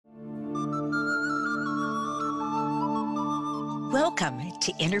Welcome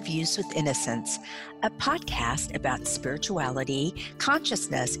to Interviews with Innocence, a podcast about spirituality,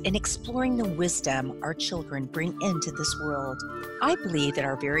 consciousness, and exploring the wisdom our children bring into this world. I believe that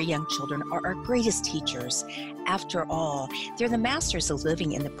our very young children are our greatest teachers. After all, they're the masters of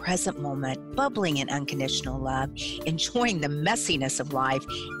living in the present moment, bubbling in unconditional love, enjoying the messiness of life,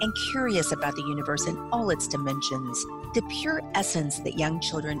 and curious about the universe in all its dimensions. The pure essence that young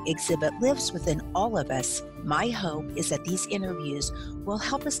children exhibit lives within all of us. My hope is that these interviews will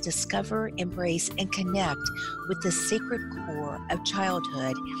help us discover, embrace, and connect with the sacred core of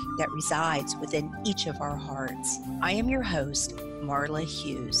childhood that resides within each of our hearts. I am your host, Marla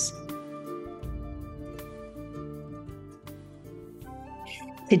Hughes.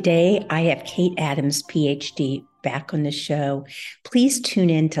 Today, I have Kate Adams, PhD, back on the show. Please tune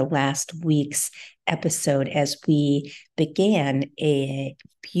in to last week's episode as we began a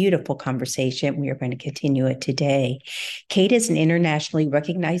beautiful conversation. We are going to continue it today. Kate is an internationally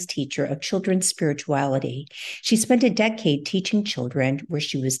recognized teacher of children's spirituality. She spent a decade teaching children, where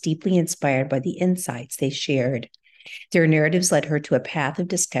she was deeply inspired by the insights they shared. Their narratives led her to a path of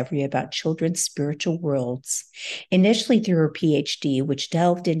discovery about children's spiritual worlds, initially through her PhD, which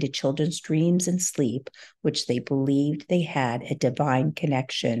delved into children's dreams and sleep, which they believed they had a divine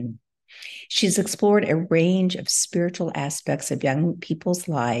connection. She's explored a range of spiritual aspects of young people's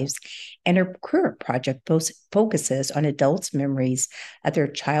lives, and her current project focuses on adults' memories of their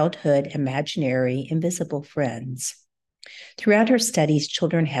childhood imaginary invisible friends. Throughout her studies,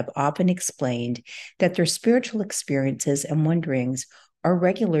 children have often explained that their spiritual experiences and wonderings are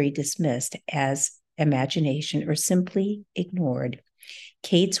regularly dismissed as imagination or simply ignored.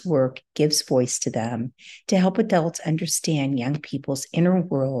 Kate's work gives voice to them to help adults understand young people's inner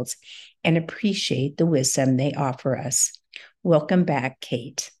worlds and appreciate the wisdom they offer us. Welcome back,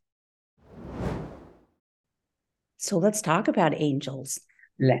 Kate. So let's talk about angels.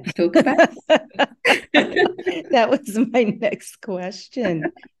 Let's talk about That was my next question.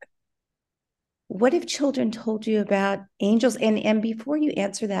 What if children told you about angels? And before you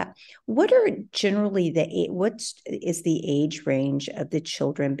answer that, what are generally what is the age range of the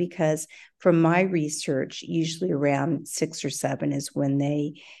children? Because from my research, usually around 6 or 7 is when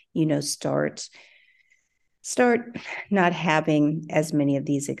they, start not having as many of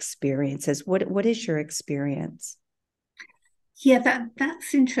these experiences. What is your experience? Yeah,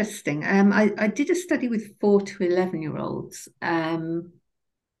 that's interesting. I did a study with 4 to 11-year-olds, and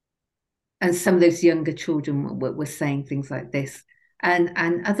some of those younger children were saying things like this.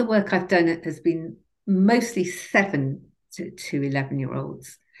 And other work I've done has been mostly 7 to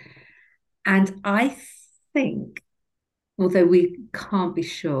 11-year-olds. And I think, although we can't be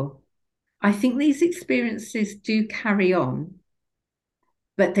sure, I think these experiences do carry on,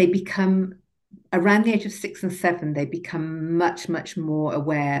 but they become, around the age of 6 and 7, they become much, much more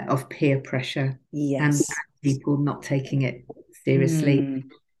aware of peer pressure and people not taking it seriously.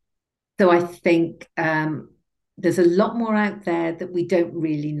 So I think there's a lot more out there that we don't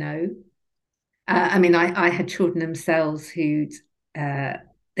really know. I had children themselves who'd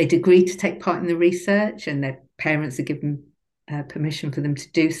they'd agreed to take part in the research, and their parents had given permission for them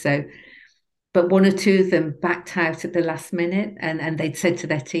to do so. But 1 or 2 of them backed out at the last minute, and they'd said to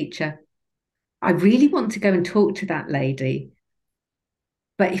their teacher, I really want to go and talk to that lady,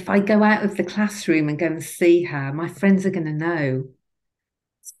 but if I go out of the classroom and go and see her, my friends are going to know.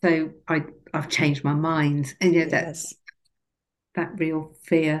 So I've changed my mind. And Yes. that real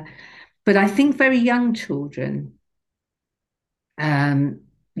fear. But I think very young children, as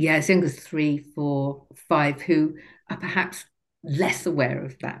young as 3, 4, 5, who are perhaps less aware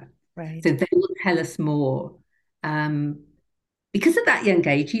of that. Right. So they will tell us more. Because at that young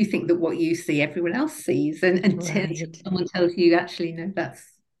age, you think that what you see, everyone else sees. And until someone tells you, actually, no,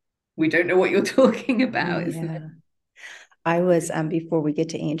 we don't know what you're talking about, isn't it? I was, before we get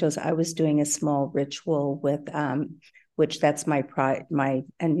to angels, I was doing a small ritual with, which that's a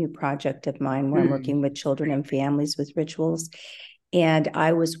new project of mine, where I'm working with children and families with rituals. And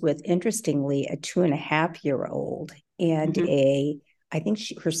I was with, interestingly, a 2.5-year-old and I think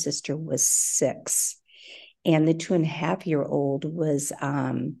her sister was 6. And the 2.5-year-old was,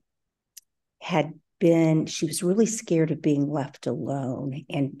 she was really scared of being left alone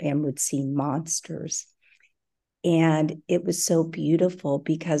and would see monsters. And it was so beautiful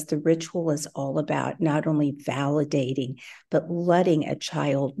because the ritual is all about not only validating, but letting a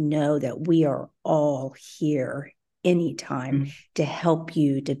child know that we are all here anytime to help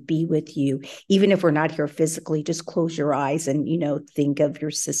you, to be with you. Even if we're not here physically, just close your eyes and, think of your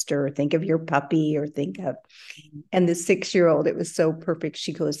sister, or think of your puppy, or think of, and the 6-year-old, it was so perfect.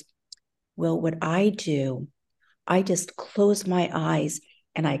 She goes, well, what I do, I just close my eyes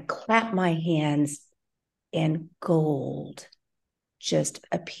and I clap my hands, and gold just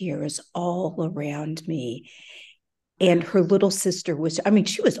appears all around me. And her little sister was, I mean,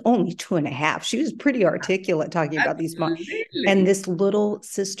 she was only 2.5. She was pretty articulate talking about these moms. And this little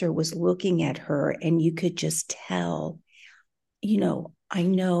sister was looking at her, and you could just tell, I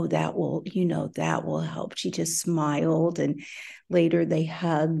know that will help. She just smiled, and later they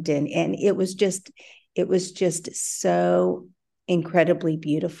hugged, and it was just so incredibly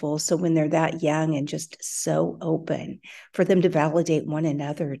beautiful. So when they're that young and just so open, for them to validate one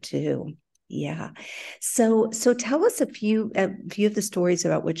another too. Yeah. So tell us a few of the stories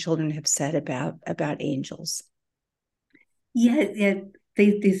about what children have said about angels. Yeah.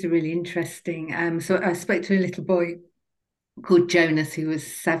 These are really interesting. So I spoke to a little boy called Jonas who was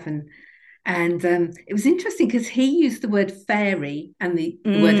 7, and it was interesting because he used the word fairy and the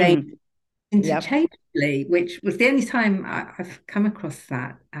word angel interchangeably, which was the only time I've come across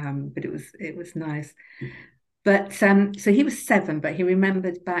that. But it was nice. But so he was 7, but he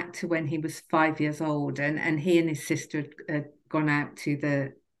remembered back to when he was 5 years old, and he and his sister had gone out to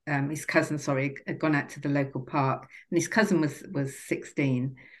the his cousin, sorry, had gone out to the local park, and his cousin was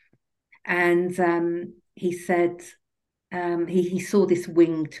 16, and he said he saw this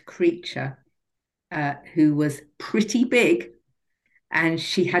winged creature who was pretty big, and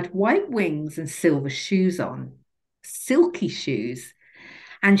she had white wings and silver shoes on, silky shoes.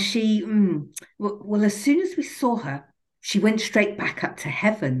 And she, well, as soon as we saw her, she went straight back up to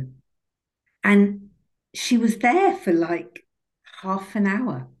heaven. And she was there for like half an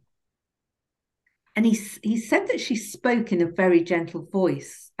hour. And he said that she spoke in a very gentle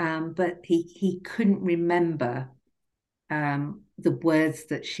voice, but he couldn't remember the words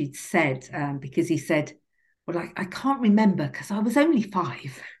that she'd said, because he said, well, I can't remember because I was only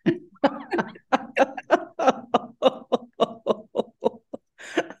 5.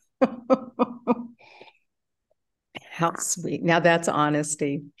 How sweet. Now that's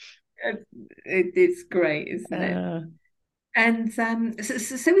honesty. It's great, isn't it? And so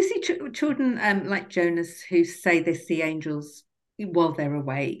we see children like Jonas who say they see angels while they're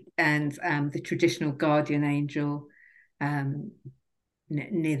awake, and the traditional guardian angel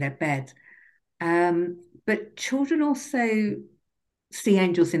near their bed. But children also see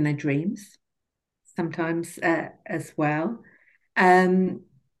angels in their dreams sometimes as well.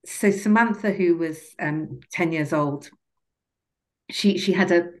 So Samantha, who was 10 years old, she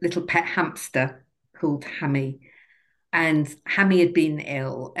had a little pet hamster called Hammy, and Hammy had been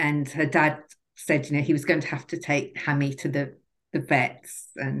ill, and her dad said, he was going to have to take Hammy to the vets,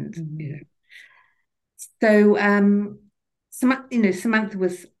 and so Samantha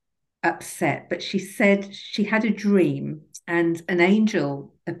was upset, but she said she had a dream, and an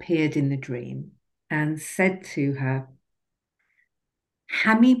angel appeared in the dream and said to her,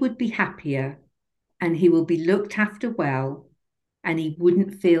 Hammy would be happier, and he will be looked after well, and he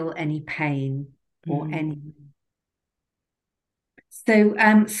wouldn't feel any pain or any. So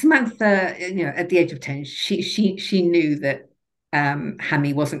Samantha, at the age of 10, she knew that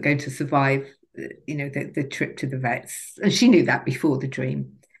Hammy wasn't going to survive, the trip to the vets, and she knew that before the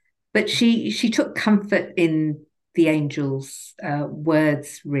dream. But she took comfort in the angel's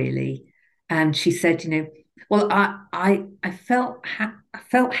words, really, and she said, well, I felt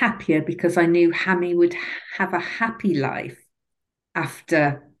happier because I knew Hammy would have a happy life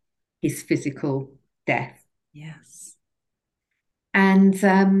after his physical death. Yes. And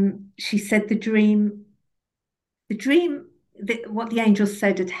she said what the angel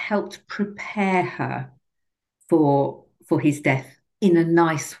said had helped prepare her for his death in a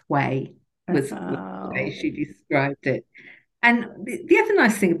nice way, was the way she described it. And the other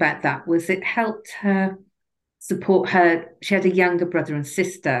nice thing about that was it helped her support her. She had a younger brother and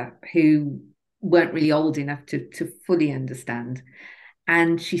sister who weren't really old enough to fully understand.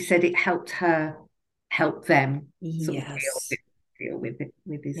 And she said it helped her help them sort of deal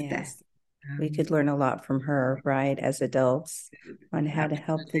with his death. We could learn a lot from her, right, as adults, on how to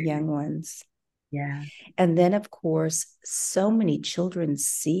help the young ones. Yeah. And then, of course, so many children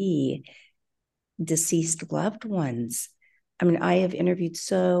see deceased loved ones. I mean, I have interviewed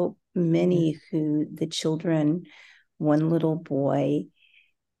so many who the children, one little boy,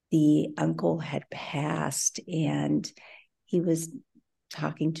 the uncle had passed, and he was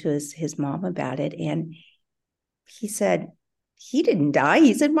talking to his mom about it. And he said, he didn't die.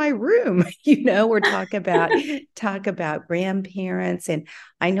 He's in my room, or talk about grandparents. And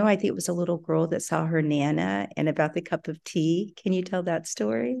I think it was a little girl that saw her Nana and about the cup of tea. Can you tell that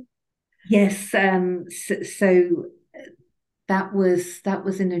story? Yes. So that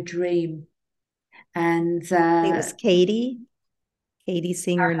was in a dream. And It was Katie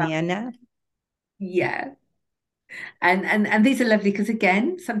seeing her Nana. yeah, and these are lovely because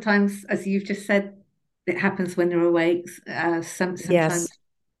again, sometimes, as you've just said, it happens when they're awake. Sometimes Yes.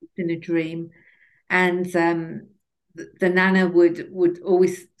 in a dream, and the Nana would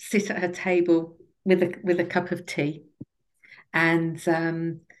always sit at her table with a cup of tea, and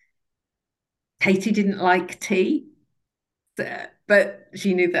Katie didn't like tea, but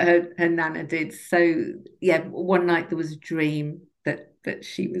she knew that her Nana did. So yeah, one night there was a dream that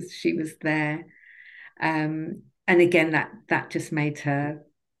she was there, and again that just made her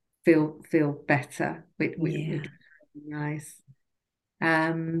feel better, which Yeah. was really nice.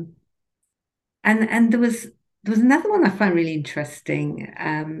 Um, and there was another one I found really interesting.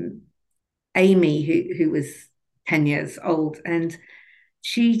 Amy, who was 10 years old, and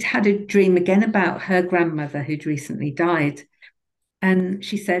she'd had a dream again about her grandmother who'd recently died. And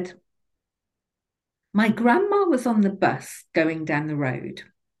she said, my grandma was on the bus going down the road,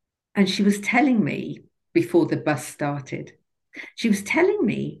 and she was telling me before the bus started, she was telling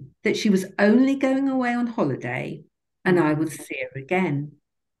me that she was only going away on holiday and I would see her again.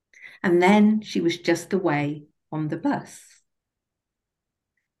 And then she was just away on the bus.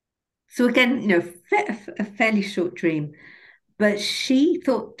 So again, a fairly short dream, but she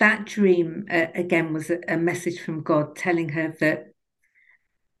thought that dream again was a message from God telling her that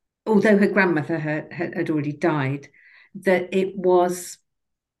although her grandmother had already died, that it was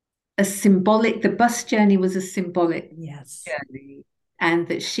the bus journey was a symbolic Yes. journey, and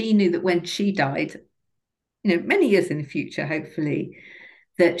that she knew that when she died, many years in the future, hopefully,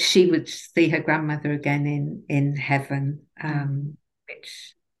 that she would see her grandmother again in heaven,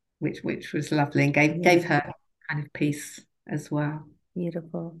 which which was lovely and gave Yeah. her kind of peace as well.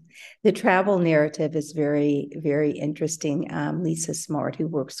 Beautiful. The travel narrative is very, very interesting. Lisa Smart, who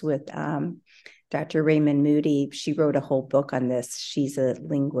works with Dr. Raymond Moody, she wrote a whole book on this. She's a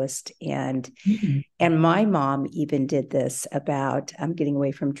linguist, and Mm. my mom even did this about getting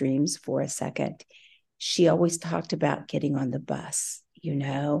away from dreams for a second. She always talked about getting on the bus,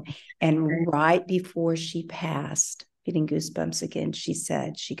 and right before she passed, getting goosebumps again,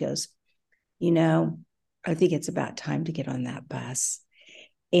 she goes, you know, I think it's about time to get on that bus.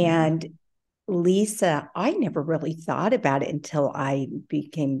 Mm. And Lisa, I never really thought about it until I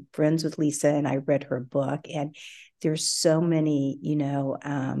became friends with Lisa and I read her book. And there's so many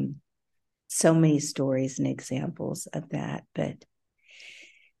stories and examples of that. But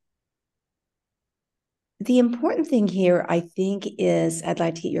the important thing here, I think, is I'd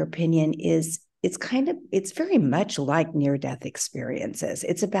like to get your opinion is it's very much like near-death experiences.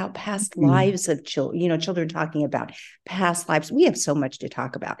 It's about past lives of children talking about past lives. We have so much to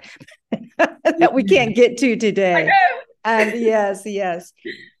talk about that we can't get to I today. know. Yes, yes.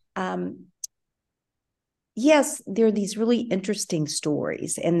 Um, yes, there are these really interesting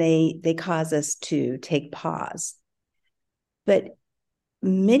stories and they cause us to take pause. But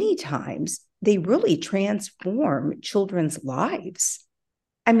many times they really transform children's lives.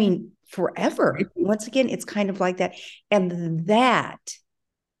 I mean, forever. Once again, it's kind of like that. And that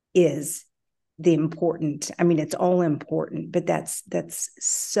is the important. I mean, it's all important, but that's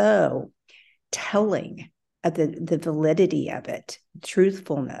so telling of the validity of it,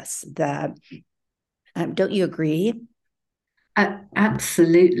 truthfulness. Don't you agree?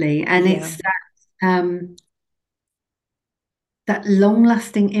 Absolutely, and Yeah, it's that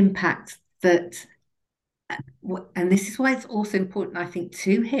long-lasting impact that, and this is why it's also important, I think,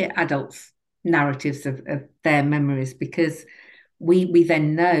 to hear adults' narratives of their memories, because we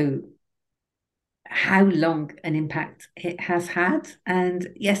then know how long an impact it has had. And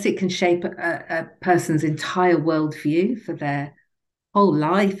yes, it can shape a person's entire worldview for their whole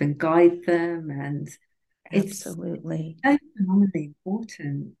life and guide them. And it's absolutely. so phenomenally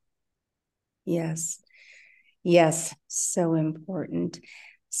important. Yes. Yes, so important.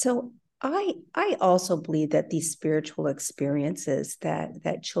 So I also believe that these spiritual experiences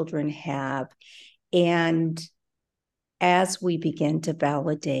that children have, and as we begin to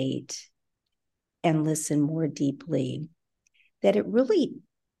validate and listen more deeply, that it really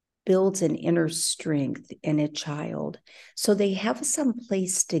builds an inner strength in a child. So they have some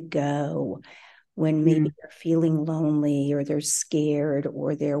place to go when maybe Mm. they're feeling lonely or they're scared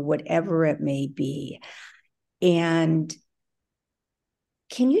or they're whatever it may be. And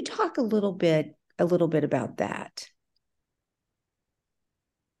can you talk a little bit about that?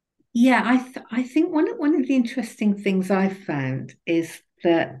 Yeah, I think one of the interesting things I've found is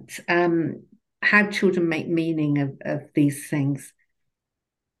that how children make meaning of these things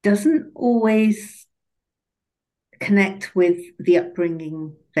doesn't always connect with the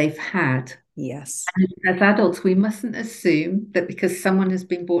upbringing they've had. Yes. And as adults, we mustn't assume that because someone has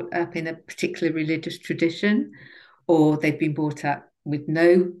been brought up in a particular religious tradition, or they've been brought up with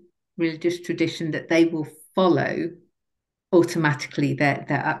no religious tradition, that they will follow automatically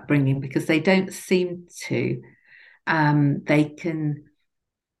their upbringing, because they don't seem to. They can,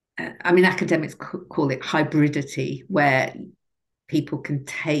 I mean, academics call it hybridity, where people can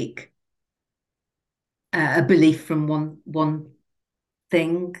take a belief from one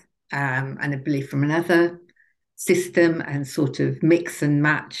thing, and a belief from another system, and sort of mix and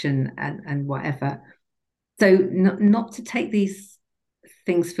match and whatever. So not to take these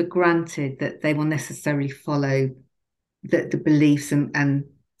things for granted, that they will necessarily follow the beliefs and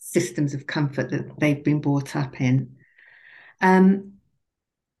systems of comfort that they've been brought up in.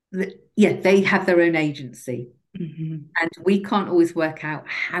 Yeah, they have their own agency. Mm-hmm. And we can't always work out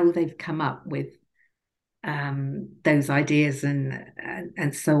how they've come up with those ideas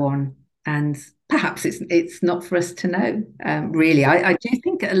and so on. And perhaps it's not for us to know, really. I do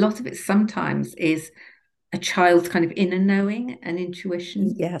think a lot of it sometimes is a child's kind of inner knowing and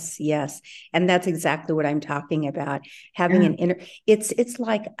intuition. Yes, yes. And that's exactly what I'm talking about. Having an inner, it's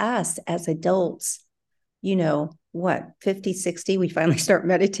like us as adults, what, 50, 60, we finally start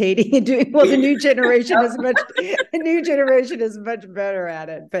meditating and doing, well, the new generation is much better at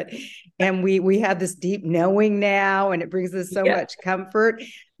it. And we have this deep knowing now, and it brings us so much comfort.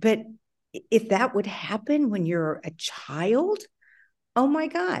 But if that would happen when you're a child, oh my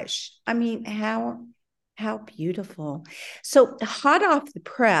gosh. I mean, how beautiful. So, hot off the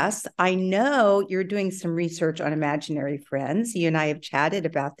press, I know you're doing some research on imaginary friends. You and I have chatted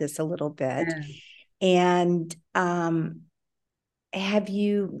about this a little bit. Yeah. And do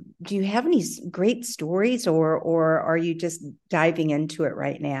you have any great stories, or are you just diving into it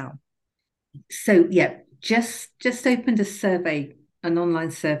right now? So yeah, just opened a survey, an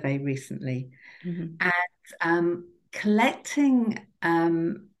online survey recently, Mm-hmm. and collecting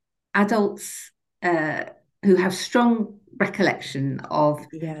adults who have strong recollection of.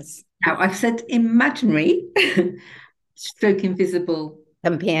 Yes. Now, I've said imaginary stroke invisible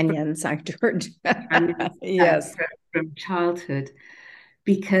Companions, I heard. companions, Yes. from childhood,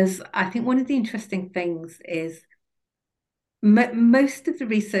 because I think one of the interesting things is most of the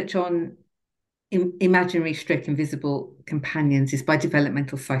research on imaginary stroke invisible companions is by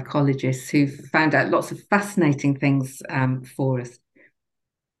developmental psychologists who've found out lots of fascinating things for us.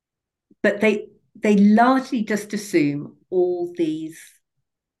 But they largely just assume all these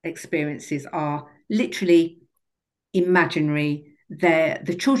experiences are literally imaginary.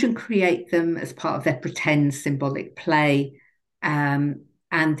 The children create them as part of their pretend symbolic play, and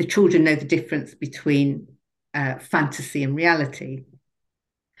the children know the difference between fantasy and reality.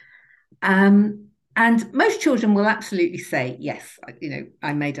 And most children will absolutely say, yes,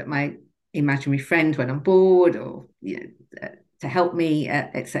 I made up my imaginary friend when I'm bored, or to help me,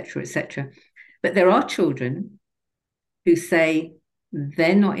 etc., etc. But there are children who say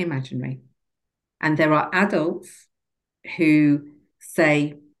they're not imaginary, and there are adults who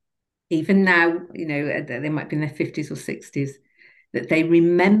say, even now, they might be in their 50s or 60s, that they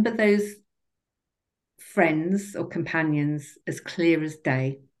remember those friends or companions as clear as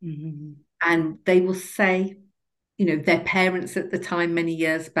day. Mm-hmm. And they will say, their parents at the time, many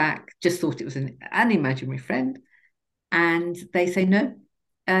years back, just thought it was an imaginary friend. And they say, no,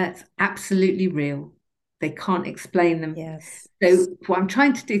 it's absolutely real. They can't explain them. Yes. So what I'm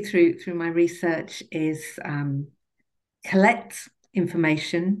trying to do through my research is collect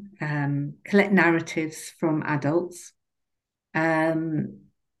information, collect narratives from adults through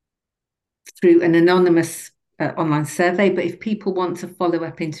an anonymous online survey. But if people want to follow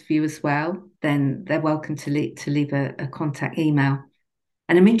up interview as well, then they're welcome to leave a contact email.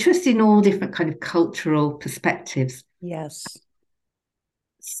 And I'm interested in all different kind of cultural perspectives. Yes.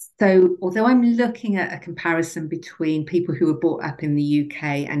 So although I'm looking at a comparison between people who were brought up in the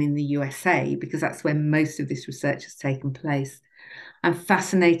UK and in the USA, because that's where most of this research has taken place, I'm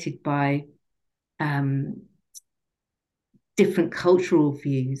fascinated by different cultural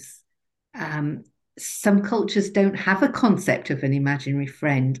views. Some cultures don't have a concept of an imaginary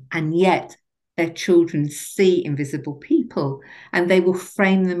friend, and yet their children see invisible people, and they will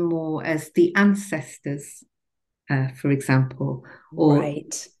frame them more as the ancestors, for example, or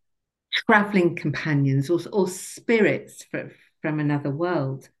right. traveling companions, or spirits from another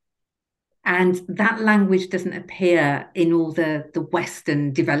world. And that language doesn't appear in all the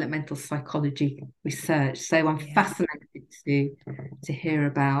Western developmental psychology research. So I'm fascinated to hear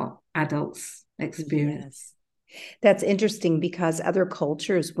about adults' experience. Yes. That's interesting, because other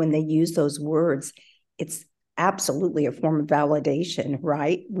cultures, when they use those words, it's absolutely a form of validation,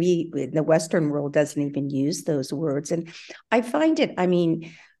 right? The Western world doesn't even use those words. And I find it, I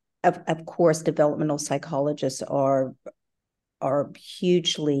mean, of course, developmental psychologists are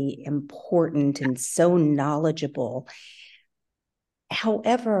hugely important and so knowledgeable.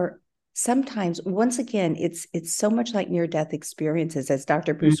 However, sometimes, once again, it's so much like near-death experiences, as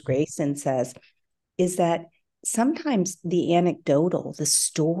Dr. Bruce Greyson says, is that sometimes the anecdotal, the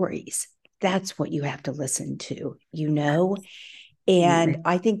stories, that's what you have to listen to, you know? And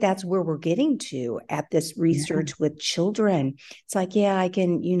I think that's where we're getting to at this research with children. It's like, yeah, I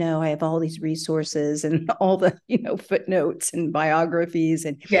can, I have all these resources and all the, footnotes and biographies.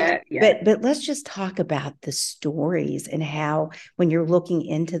 And but let's just talk about the stories and how when you're looking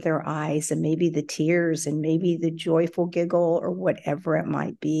into their eyes and maybe the tears and maybe the joyful giggle or whatever it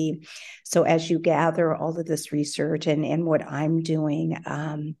might be. So as you gather all of this research and what I'm doing,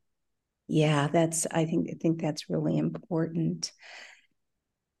 yeah, I think that's really important.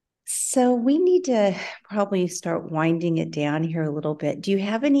 So we need to probably start winding it down here a little bit. Do you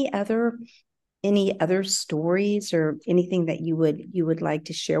have any other stories or anything that you would like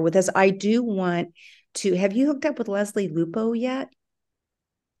to share with us? I do want to. Have you hooked up with Leslie Lupo yet?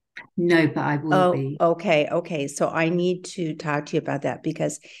 No, but I will be. Okay. So I need to talk to you about that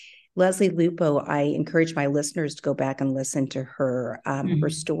because Leslie Lupo, I encourage my listeners to go back and listen to her her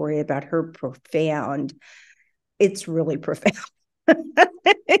story about her profound. It's really profound.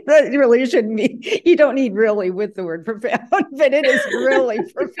 That really shouldn't be. You don't need really with the word profound, but it is really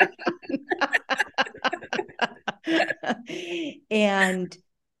profound. And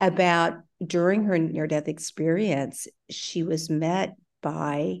about during her near-death experience, she was met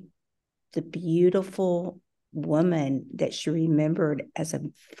by the beautiful woman that she remembered as a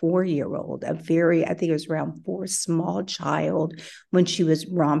 4-year-old, I think it was around 4, small child, when she was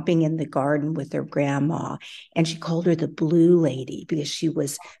romping in the garden with her grandma. And she called her the blue lady because she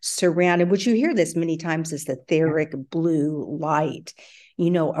was surrounded, which you hear this many times, is the etheric blue light,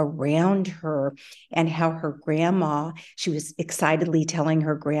 around her, and how her grandma, she was excitedly telling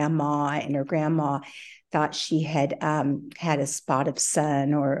her grandma, and her grandma thought she had had a spot of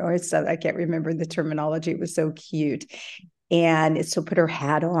sun or so. I can't remember the terminology. It was so cute. And so put her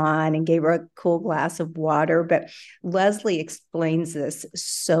hat on and gave her a cool glass of water. But Leslie explains this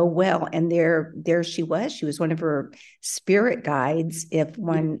so well. And there she was. She was one of her spirit guides.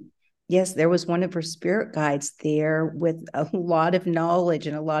 Yes, there was one of her spirit guides there with a lot of knowledge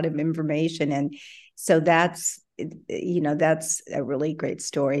and a lot of information. And so that's a really great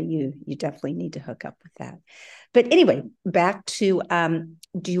story. You definitely need to hook up with that. But anyway, back to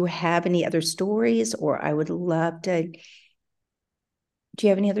do you have any other stories? Or I would love to. Do you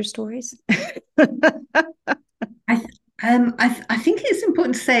have any other stories? I think it's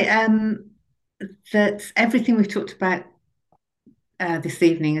important to say that everything we've talked about this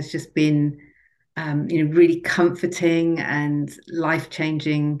evening has just been really comforting and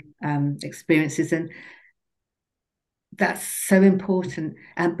life-changing experiences, and that's so important.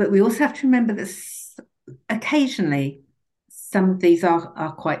 But we also have to remember that occasionally some of these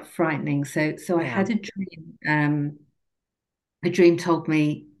are quite frightening. So I had a dream. A dream told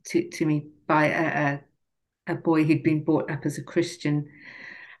me to me by a boy who'd been brought up as a Christian.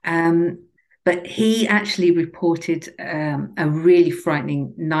 But he actually reported a really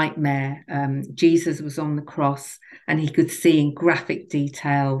frightening nightmare. Jesus was on the cross, and he could see in graphic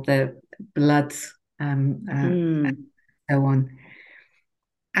detail the blood, and so on.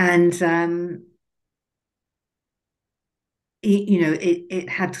 And it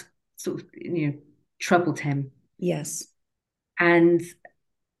had sort of troubled him. Yes. And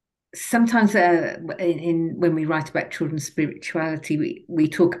sometimes when we write about children's spirituality, we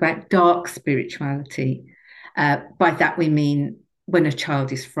talk about dark spirituality. By that we mean when a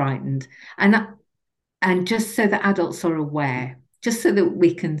child is frightened, and just so that adults are aware, just so that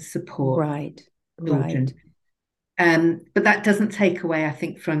we can support children. But that doesn't take away, I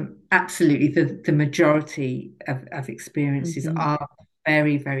think, from absolutely the majority of experiences are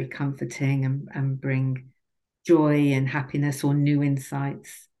very, very comforting and bring joy and happiness or new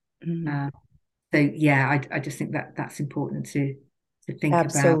insights. So yeah, I just think that's important to think about.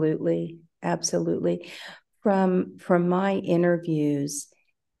 Absolutely. From my interviews,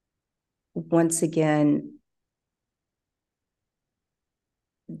 once again,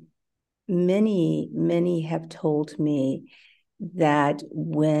 many have told me that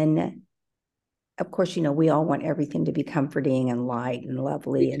when, of course, we all want everything to be comforting and light and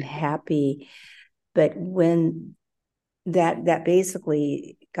lovely and happy, but when that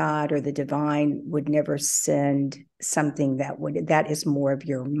basically God or the divine would never send something that is more of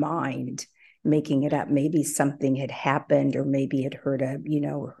your mind, making it up. Maybe something had happened, or maybe had heard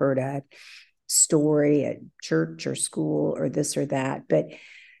a story at church or school or this or that. But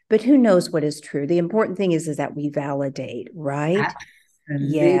who knows what is true? The important thing is that we validate, right?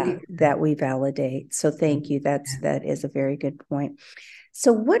 Yeah, Absolutely. that we validate. So thank you. That is a very good point.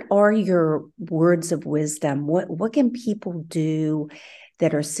 So what are your words of wisdom? What can people do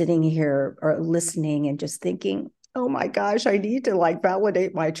that are sitting here or listening and just thinking, oh my gosh, I need to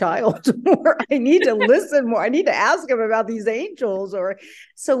validate my child more. I need to listen more. I need to ask him about these angels. Or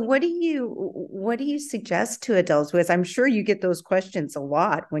so what do you suggest to adults? Because I'm sure you get those questions a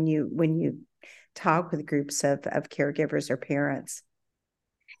lot when you talk with groups of caregivers or parents.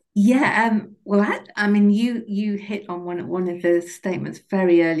 Yeah, well, I mean, you hit on one of the statements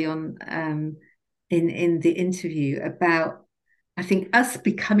very early on, in the interview about, I think, us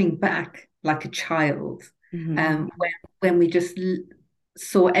becoming back like a child, Mm-hmm. when we just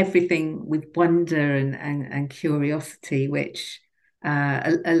saw everything with wonder and curiosity, which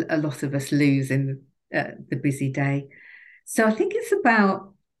a lot of us lose in the busy day. So I think it's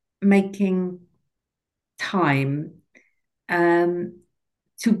about making time, um,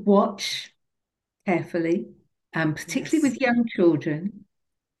 to watch carefully, particularly Yes. with young children,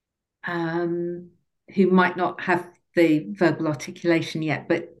 um, who might not have the verbal articulation yet,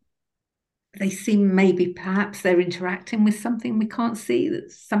 but they seem, maybe perhaps they're interacting with something we can't see, that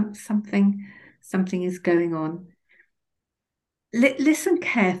something is going on. Listen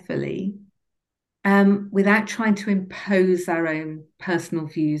carefully, without trying to impose our own personal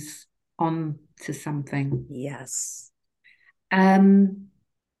views onto something. Yes. Um,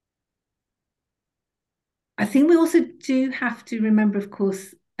 I think we also do have to remember, of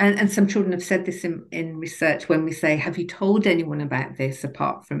course, and some children have said this in research, when we say, have you told anyone about this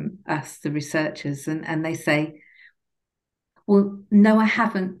apart from us, the researchers? And they say, well, no, I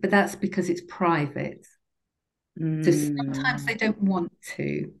haven't, but that's because it's private. So sometimes Mm. they don't want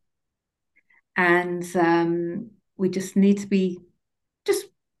to. And we just need to be just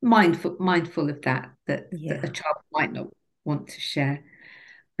mindful of that a Yeah. child might not want to share.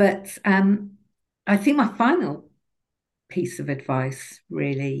 But I think my final piece of advice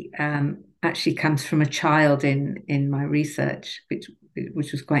really, actually comes from a child in my research, which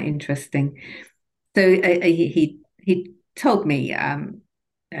was quite interesting. So he told me,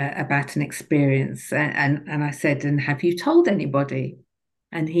 about an experience, and I said, and have you told anybody?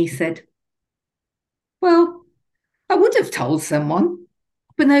 And he said, well, I would have told someone,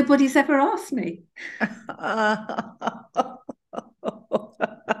 but nobody's ever asked me.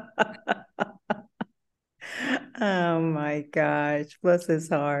 Oh my gosh, bless his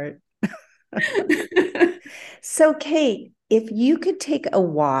heart. So, Kate, if you could take a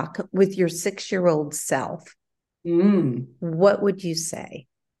walk with your 6-year-old self, Mm. what would you say?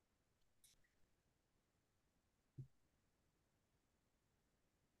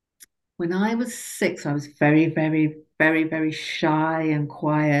 When I was 6, I was very, very, very, very shy and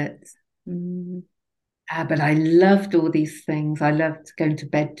quiet. Mm. But I loved all these things. I loved going to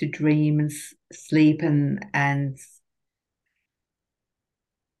bed to dream and sleep, and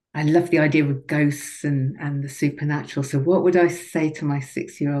I loved the idea of ghosts and the supernatural. So what would I say to my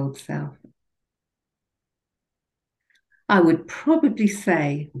 6-year-old self? I would probably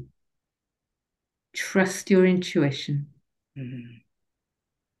say, trust your intuition. Mm.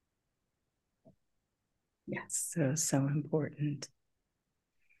 Yeah. So important.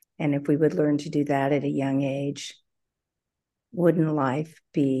 And if we would learn to do that at a young age, wouldn't life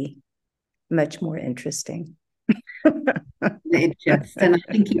be much more interesting? And I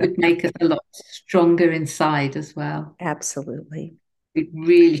think it would make us a lot stronger inside as well. Absolutely. We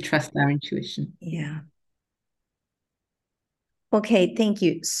really trust our intuition. Yeah. Yeah. Okay, thank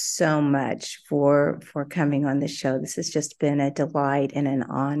you so much for coming on the show. This has just been a delight and an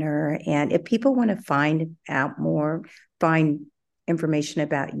honor. And if people want to find out more, find information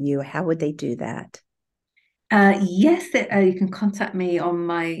about you, how would they do that? Yes, you can contact me on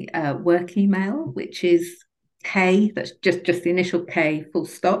my work email, which is K, that's just the initial K, full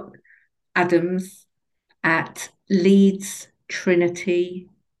stop, Adams at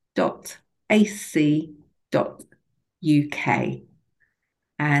leedstrinity.ac.uk.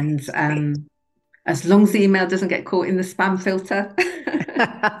 And as long as the email doesn't get caught in the spam filter,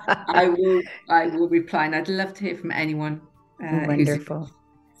 I will reply. And I'd love to hear from anyone who's. Wonderful.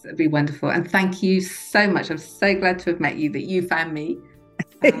 It'd be wonderful. And thank you so much. I'm so glad to have met you, that you found me.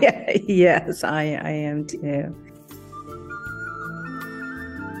 Yes, I am too.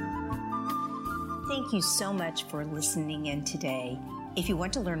 Thank you so much for listening in today. If you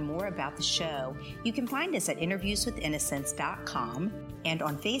want to learn more about the show, you can find us at interviewswithinnocence.com. and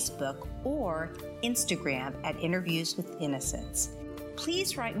on Facebook or Instagram at Interviews with Innocence.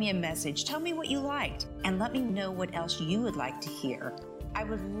 Please write me a message, tell me what you liked, and let me know what else you would like to hear. I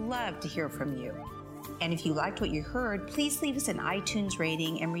would love to hear from you. And if you liked what you heard, please leave us an iTunes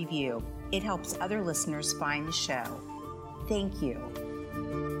rating and review. It helps other listeners find the show. Thank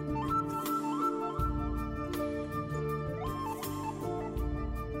you.